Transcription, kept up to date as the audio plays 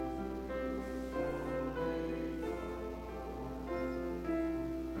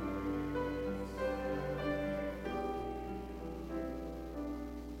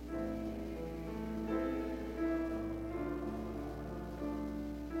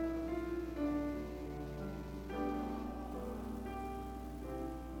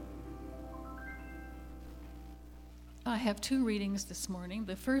I have two readings this morning.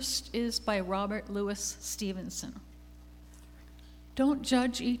 The first is by Robert Louis Stevenson. Don't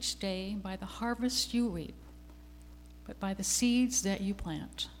judge each day by the harvest you reap, but by the seeds that you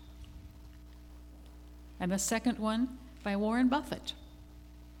plant. And the second one by Warren Buffett.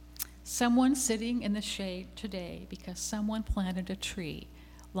 Someone sitting in the shade today because someone planted a tree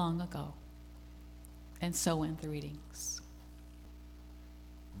long ago. And so end the readings.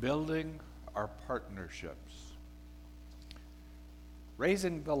 Building our partnerships.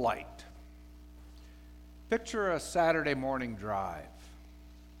 Raising the light. Picture a Saturday morning drive.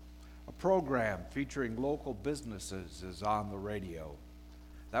 A program featuring local businesses is on the radio.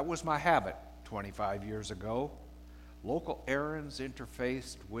 That was my habit 25 years ago. Local errands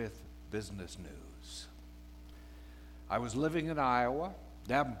interfaced with business news. I was living in Iowa,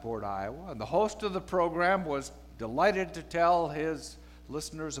 Davenport, Iowa, and the host of the program was delighted to tell his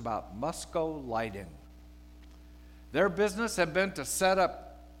listeners about Musco Lighting. Their business had been to set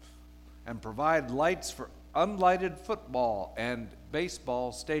up and provide lights for unlighted football and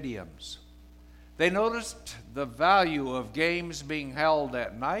baseball stadiums. They noticed the value of games being held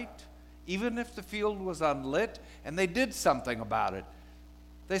at night, even if the field was unlit, and they did something about it.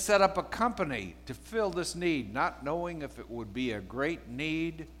 They set up a company to fill this need, not knowing if it would be a great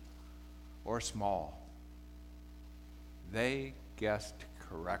need or small. They guessed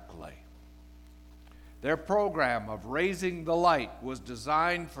correctly. Their program of Raising the Light was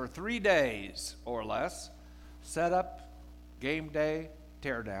designed for 3 days or less: setup, game day,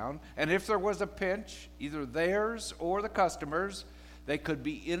 teardown, and if there was a pinch, either theirs or the customers, they could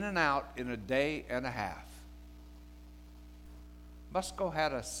be in and out in a day and a half. Musco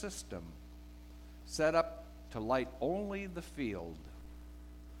had a system set up to light only the field.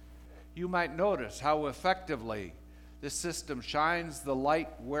 You might notice how effectively this system shines the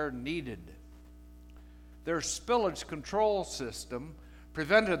light where needed. Their spillage control system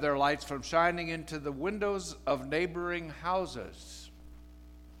prevented their lights from shining into the windows of neighboring houses.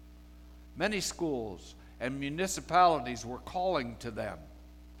 Many schools and municipalities were calling to them.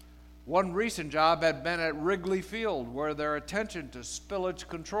 One recent job had been at Wrigley Field, where their attention to spillage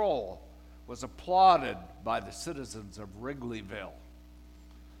control was applauded by the citizens of Wrigleyville.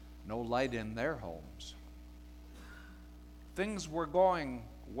 No light in their homes. Things were going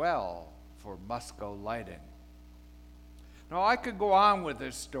well for Musco Lighting. Now, I could go on with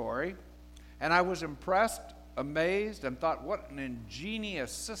this story, and I was impressed, amazed, and thought, what an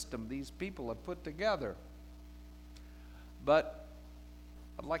ingenious system these people have put together. But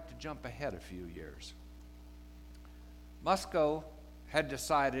I'd like to jump ahead a few years. Musco had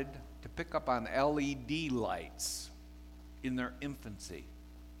decided to pick up on LED lights in their infancy.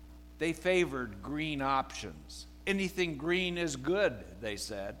 They favored green options. Anything green is good, they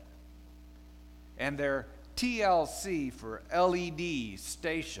said. And their TLC for LED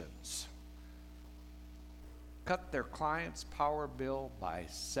stations cut their clients' power bill by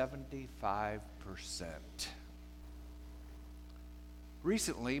 75%.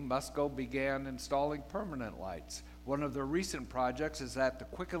 Recently, Musco began installing permanent lights. One of their recent projects is at the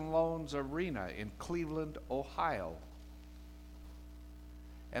Quicken Loans Arena in Cleveland, Ohio.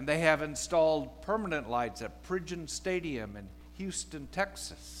 And they have installed permanent lights at Pridgeon Stadium in Houston,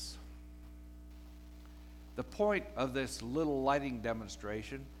 Texas. The point of this little lighting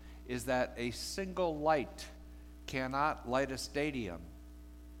demonstration is that a single light cannot light a stadium,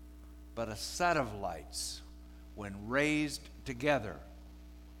 but a set of lights, when raised together,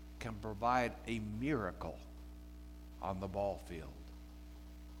 can provide a miracle on the ball field.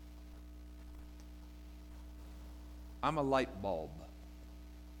 I'm a light bulb.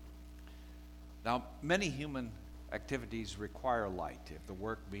 Now, many human activities require light if the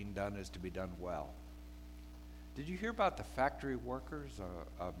work being done is to be done well. Did you hear about the factory workers,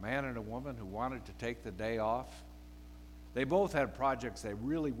 a man and a woman who wanted to take the day off? They both had projects they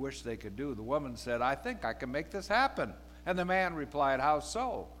really wished they could do. The woman said, "I think I can make this happen." And the man replied, "How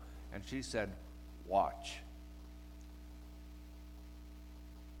so?" And she said, "Watch."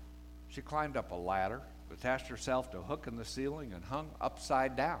 She climbed up a ladder, attached herself to a hook in the ceiling, and hung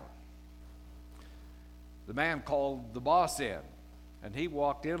upside down. The man called the boss in, and he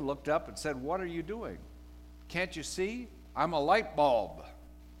walked in, looked up, and said, "What are you doing? Can't you see? I'm a light bulb."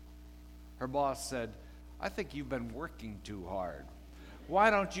 Her boss said, "I think you've been working too hard. Why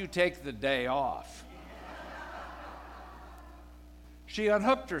don't you take the day off?" She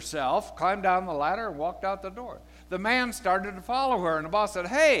unhooked herself, climbed down the ladder, and walked out the door. The man started to follow her, and the boss said,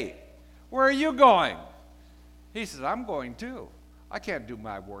 "Hey, where are you going?" He said, "I'm going too. I can't do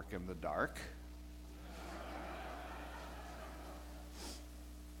my work in the dark."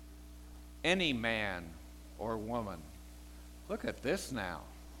 Any man or woman Look at this now.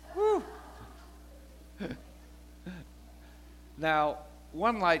 Woo. Now,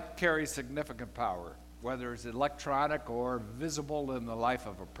 one light carries significant power, whether it's electronic or visible in the life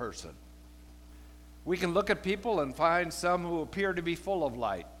of a person. We can look at people and find some who appear to be full of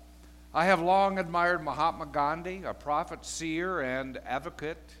light. I have long admired Mahatma Gandhi, a prophet, seer, and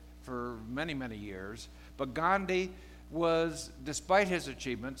advocate for many, many years. But Gandhi was, despite his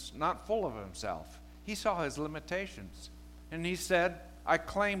achievements, not full of himself. He saw his limitations. And he said, I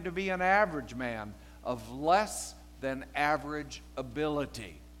claim to be an average man of less than average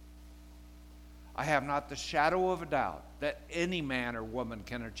ability. I have not the shadow of a doubt that any man or woman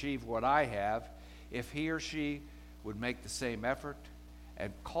can achieve what I have if he or she would make the same effort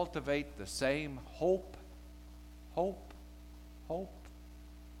and cultivate the same hope,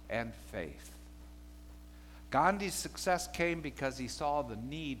 and faith. Gandhi's success came because he saw the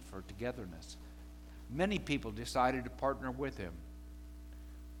need for togetherness. Many people decided to partner with him.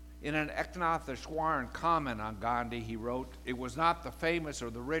 In an Eknath Easwaran comment on Gandhi, he wrote, "It was not the famous or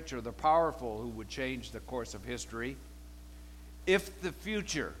the rich or the powerful who would change the course of history. If the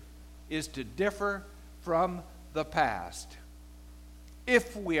future is to differ from the past,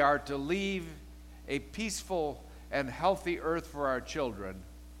 if we are to leave a peaceful and healthy earth for our children,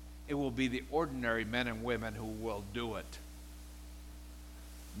 it will be the ordinary men and women who will do it.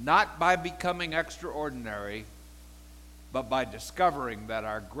 Not by becoming extraordinary, but by discovering that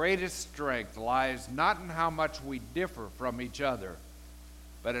our greatest strength lies not in how much we differ from each other,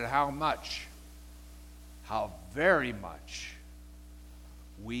 but in how very much,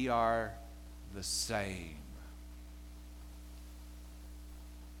 we are the same."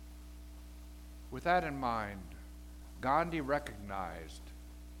 With that in mind, Gandhi recognized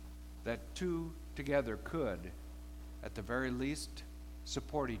that two together could, at the very least,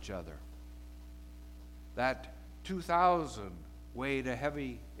 support each other. That 2,000 weighed a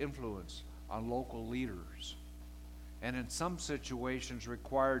heavy influence on local leaders, and in some situations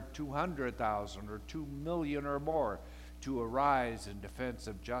required 200,000 or 2 million or more to arise in defense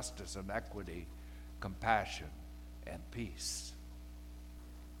of justice and equity, compassion and peace.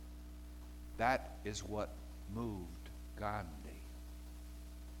 That is what moved Gandhi.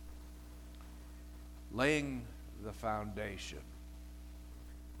 Laying the foundation.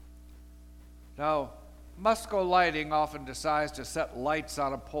 Now, Musco Lighting often decides to set lights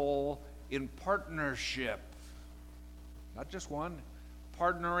on a pole in partnership. Not just one,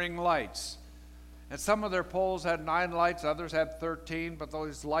 partnering lights. And some of their poles had 9 lights, others had 13, but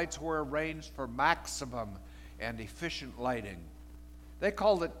those lights were arranged for maximum and efficient lighting. They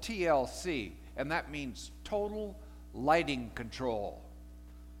called it TLC, and that means total lighting control,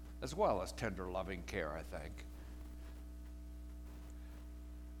 as well as tender loving care, I think.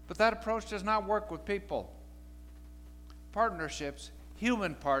 But that approach does not work with people. Partnerships,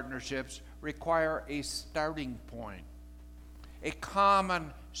 human partnerships, require a starting point. A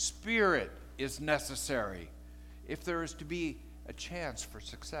common spirit is necessary if there is to be a chance for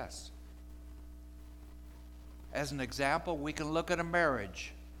success. As an example, we can look at a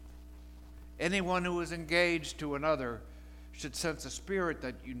marriage. Anyone who is engaged to another should sense a spirit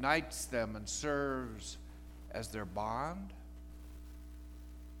that unites them and serves as their bond.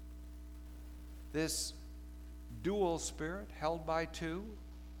 This dual spirit held by two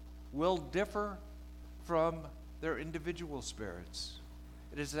will differ from their individual spirits.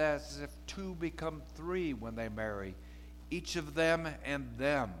 It is as if two become three when they marry, each of them and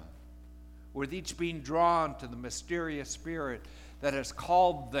them, with each being drawn to the mysterious spirit that has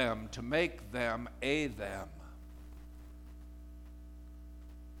called them to make them a them.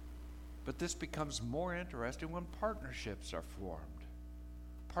 But this becomes more interesting when partnerships are formed,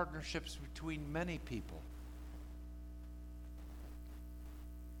 partnerships between many people.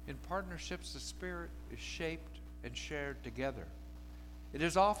 In partnerships, the spirit is shaped and shared together. It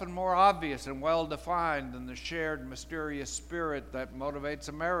is often more obvious and well-defined than the shared mysterious spirit that motivates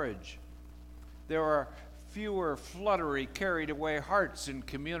a marriage. There are fewer fluttery, carried-away hearts in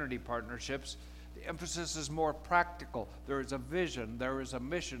community partnerships. The emphasis is more practical. There is a vision, there is a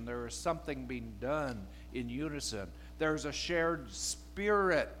mission, there is something being done in unison. There is a shared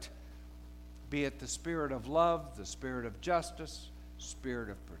spirit, be it the spirit of love, the spirit of justice, spirit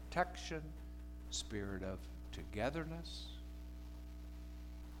of protection, spirit of togetherness.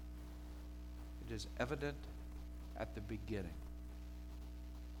 It is evident at the beginning.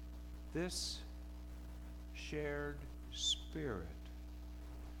 This shared spirit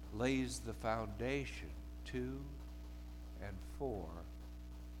lays the foundation to and for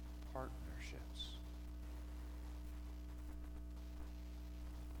partnerships.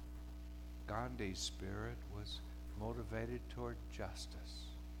 Gandhi's spirit was motivated toward justice,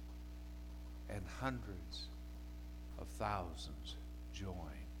 and hundreds of thousands joined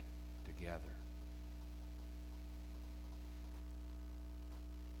together.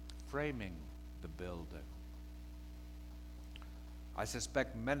 Framing the building. I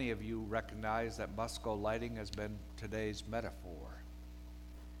suspect many of you recognize that Musco Lighting has been today's metaphor.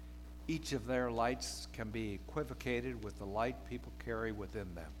 Each of their lights can be equivocated with the light people carry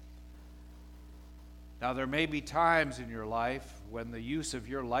within them. Now, there may be times in your life when the use of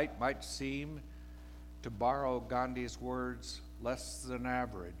your light might seem, to borrow Gandhi's words, less than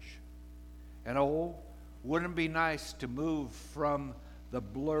average. And oh, wouldn't it be nice to move from the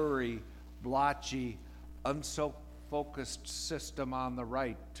blurry, blotchy, unfocused system on the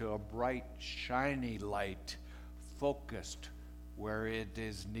right to a bright, shiny light, focused where it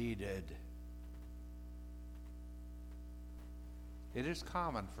is needed. It is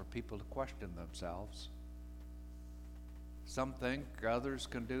common for people to question themselves. Some think others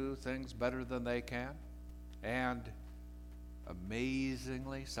can do things better than they can. And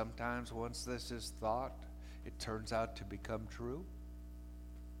amazingly, sometimes once this is thought, it turns out to become true.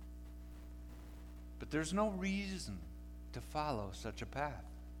 But there's no reason to follow such a path.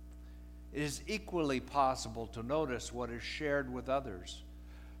 It is equally possible to notice what is shared with others,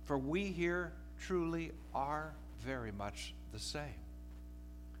 for we here truly are very much the same.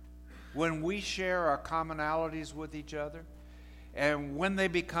 When we share our commonalities with each other, and when they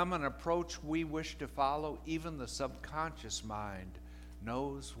become an approach we wish to follow, even the subconscious mind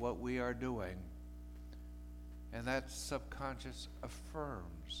knows what we are doing, and that subconscious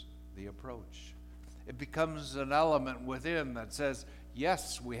affirms the approach. It becomes an element within that says,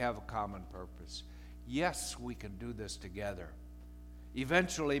 yes, we have a common purpose. Yes, we can do this together.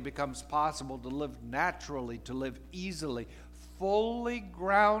 Eventually it becomes possible to live naturally, to live easily, fully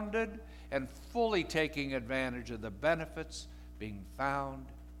grounded and fully taking advantage of the benefits being found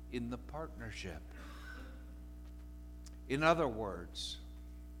in the partnership. In other words,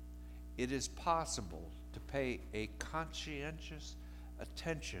 it is possible to pay a conscientious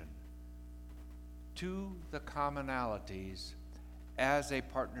attention to the commonalities as a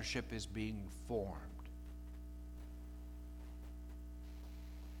partnership is being formed.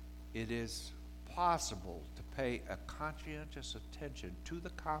 It is possible to pay a conscientious attention to the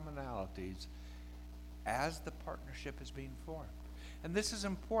commonalities as the partnership is being formed. And this is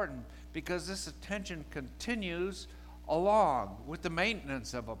important because this attention continues along with the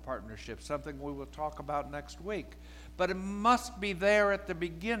maintenance of a partnership, something we will talk about next week. But it must be there at the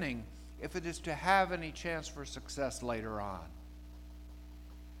beginning if it is to have any chance for success later on.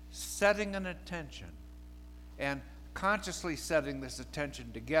 Setting an attention and consciously setting this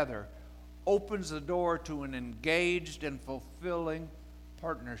attention together opens the door to an engaged and fulfilling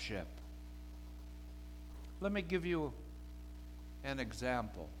partnership. Let me give you an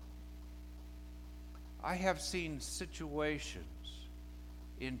example. I have seen situations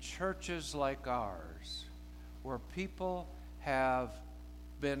in churches like ours where people have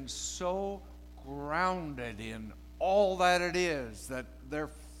been so grounded in all that it is that their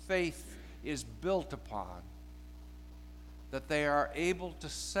faith is built upon, that they are able to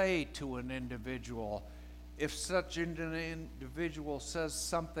say to an individual, if such an individual says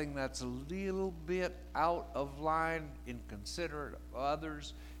something that's a little bit out of line, inconsiderate of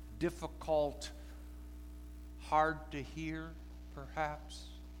others, difficult, hard to hear, perhaps.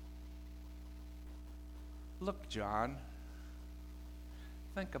 Look, John,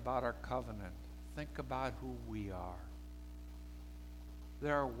 think about our covenant. Think about who we are.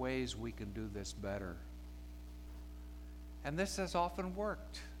 There are ways we can do this better. And this has often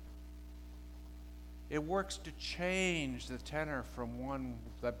worked. It works to change the tenor from one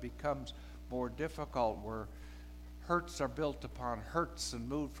that becomes more difficult, where hurts are built upon hurts and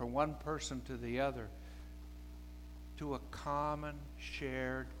moved from one person to the other, to a common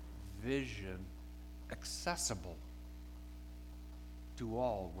shared vision accessible to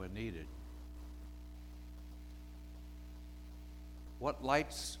all when needed. What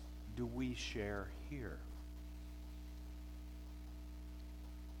lights do we share here?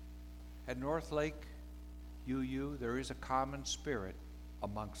 At North Lake UU, there is a common spirit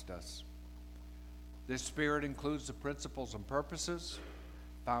amongst us. This spirit includes the principles and purposes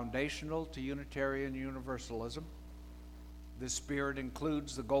foundational to Unitarian Universalism. This spirit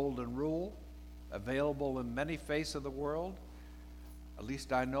includes the Golden Rule, available in many faiths of the world. At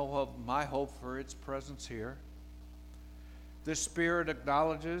least I know of my hope for its presence here. This spirit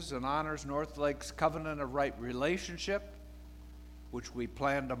acknowledges and honors North Lake's covenant of right relationship, which we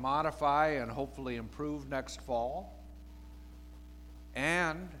plan to modify and hopefully improve next fall.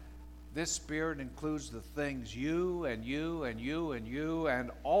 And This spirit includes the things you and you and you and you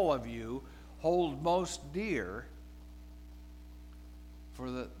and all of you hold most dear,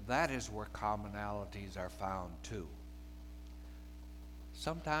 for that is where commonalities are found too.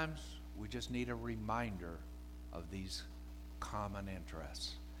 Sometimes we just need a reminder of these common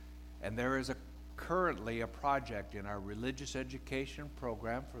interests. And there is currently a project in our religious education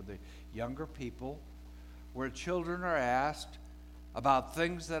program for the younger people where children are asked about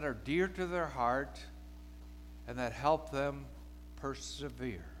things that are dear to their heart and that help them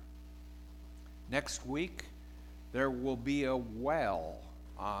persevere. Next week, there will be a well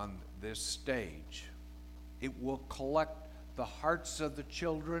on this stage. It will collect the hearts of the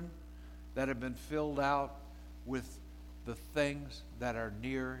children that have been filled out with the things that are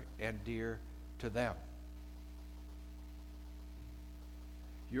near and dear to them.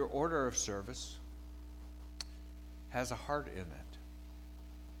 Your order of service has a heart in it.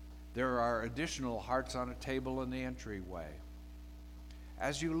 There are additional hearts on a table in the entryway.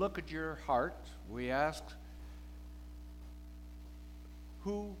 As you look at your heart, we ask,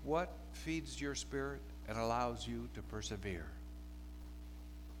 what feeds your spirit and allows you to persevere?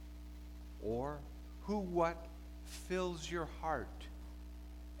 Or what fills your heart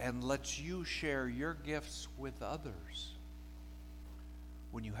and lets you share your gifts with others?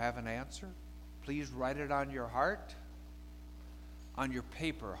 When you have an answer, please write it on your heart, on your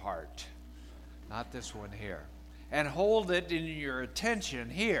paper heart, not this one here, and hold it in your attention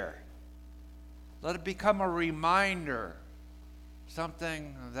here. Let it become a reminder,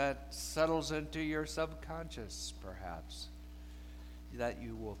 something that settles into your subconscious, perhaps, that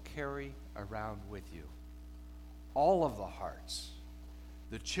you will carry around with you. All of the hearts,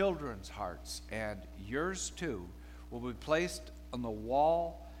 the children's hearts, and yours too, will be placed on the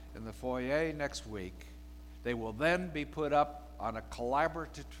wall in the foyer next week. They will then be put up on a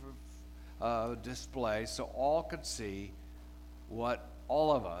collaborative display so all could see what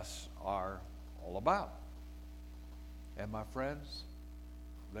all of us are all about. And my friends,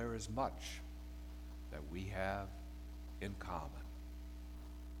 there is much that we have in common.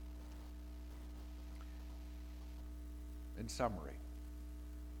 In summary,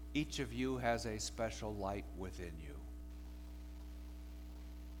 each of you has a special light within you.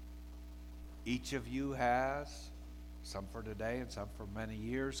 Each of you has, some for today and some for many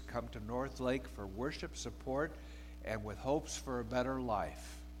years, come to North Lake for worship, support, and with hopes for a better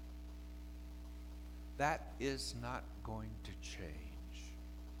life. That is not going to change.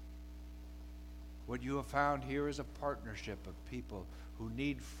 What you have found here is a partnership of people who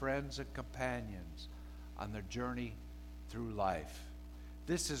need friends and companions on their journey through life.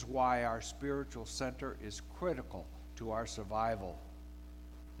 This is why our spiritual center is critical to our survival.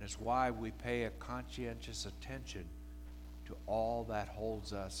 And it's why we pay a conscientious attention to all that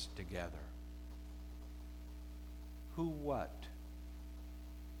holds us together. What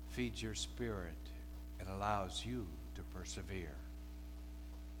feeds your spirit and allows you to persevere?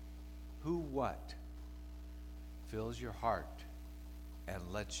 What fills your heart and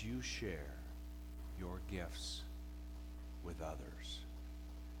lets you share your gifts with others?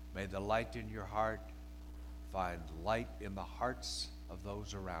 May the light in your heart find light in the hearts of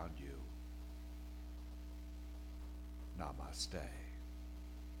those around you. Namaste.